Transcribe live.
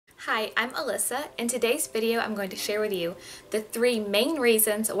Hi, I'm Alyssa. In today's video, I'm going to share with you the 3 main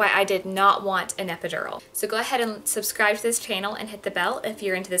reasons why I did not want an epidural. So go ahead and subscribe to this channel and hit the bell if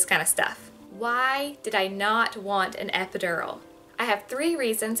you're into this kind of stuff. Why did I not want an epidural? I have 3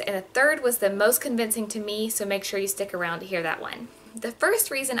 reasons, and the third was the most convincing to me, so make sure you stick around to hear that one. The first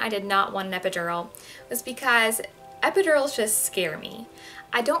reason I did not want an epidural was because epidurals just scare me.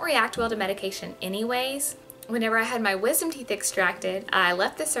 I don't react well to medication anyways. Whenever I had my wisdom teeth extracted, I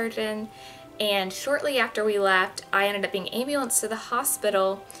left the surgeon, and shortly after we left, I ended up being ambulanced to the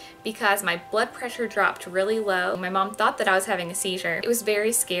hospital because my blood pressure dropped really low. My mom thought that I was having a seizure. It was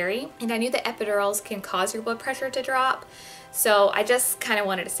very scary, and I knew that epidurals can cause your blood pressure to drop, so I just kind of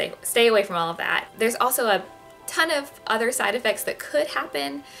wanted to stay away from all of that. There's also a ton of other side effects that could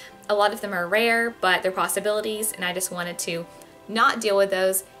happen. A lot of them are rare, but they're possibilities, and I just wanted to not deal with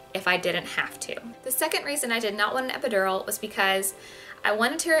those if I didn't have to. The second reason I did not want an epidural was because I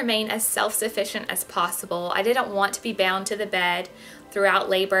wanted to remain as self-sufficient as possible. I didn't want to be bound to the bed throughout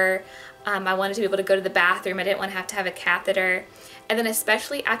labor. I wanted to be able to go to the bathroom. I didn't want to have a catheter. And then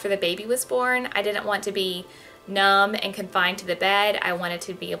especially after the baby was born, I didn't want to be numb and confined to the bed. I wanted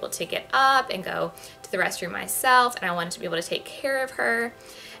to be able to get up and go to the restroom myself, and I wanted to be able to take care of her.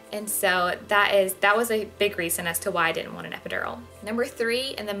 And so that was a big reason as to why I didn't want an epidural. Number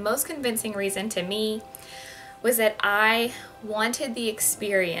 3, and the most convincing reason to me, was that I wanted the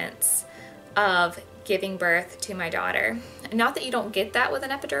experience of giving birth to my daughter. Not that you don't get that with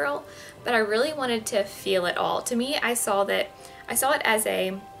an epidural, but I really wanted to feel it all. To me, I saw it as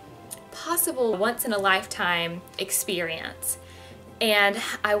a possible once-in-a-lifetime experience. And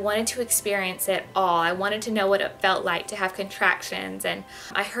I wanted to experience it all. I wanted to know what it felt like to have contractions, and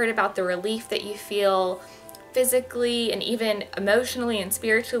I heard about the relief that you feel physically and even emotionally and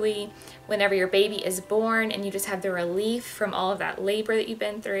spiritually whenever your baby is born and you just have the relief from all of that labor that you've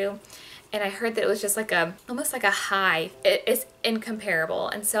been through. And I heard that it was just like almost like a high. It's incomparable.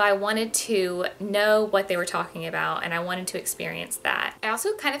 And so I wanted to know what they were talking about, and I wanted to experience that. I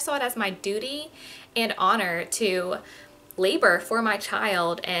also kind of saw it as my duty and honor to labor for my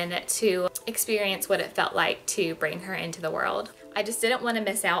child and to experience what it felt like to bring her into the world. I just didn't want to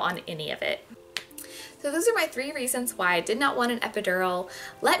miss out on any of it. So those are my 3 reasons why I did not want an epidural.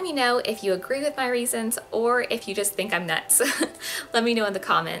 Let me know if you agree with my reasons or if you just think I'm nuts. Let me know in the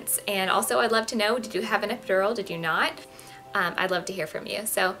comments. And also, I'd love to know, did you have an epidural? Did you not? I'd love to hear from you.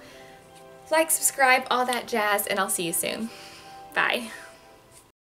 So like, subscribe, all that jazz, and I'll see you soon. Bye.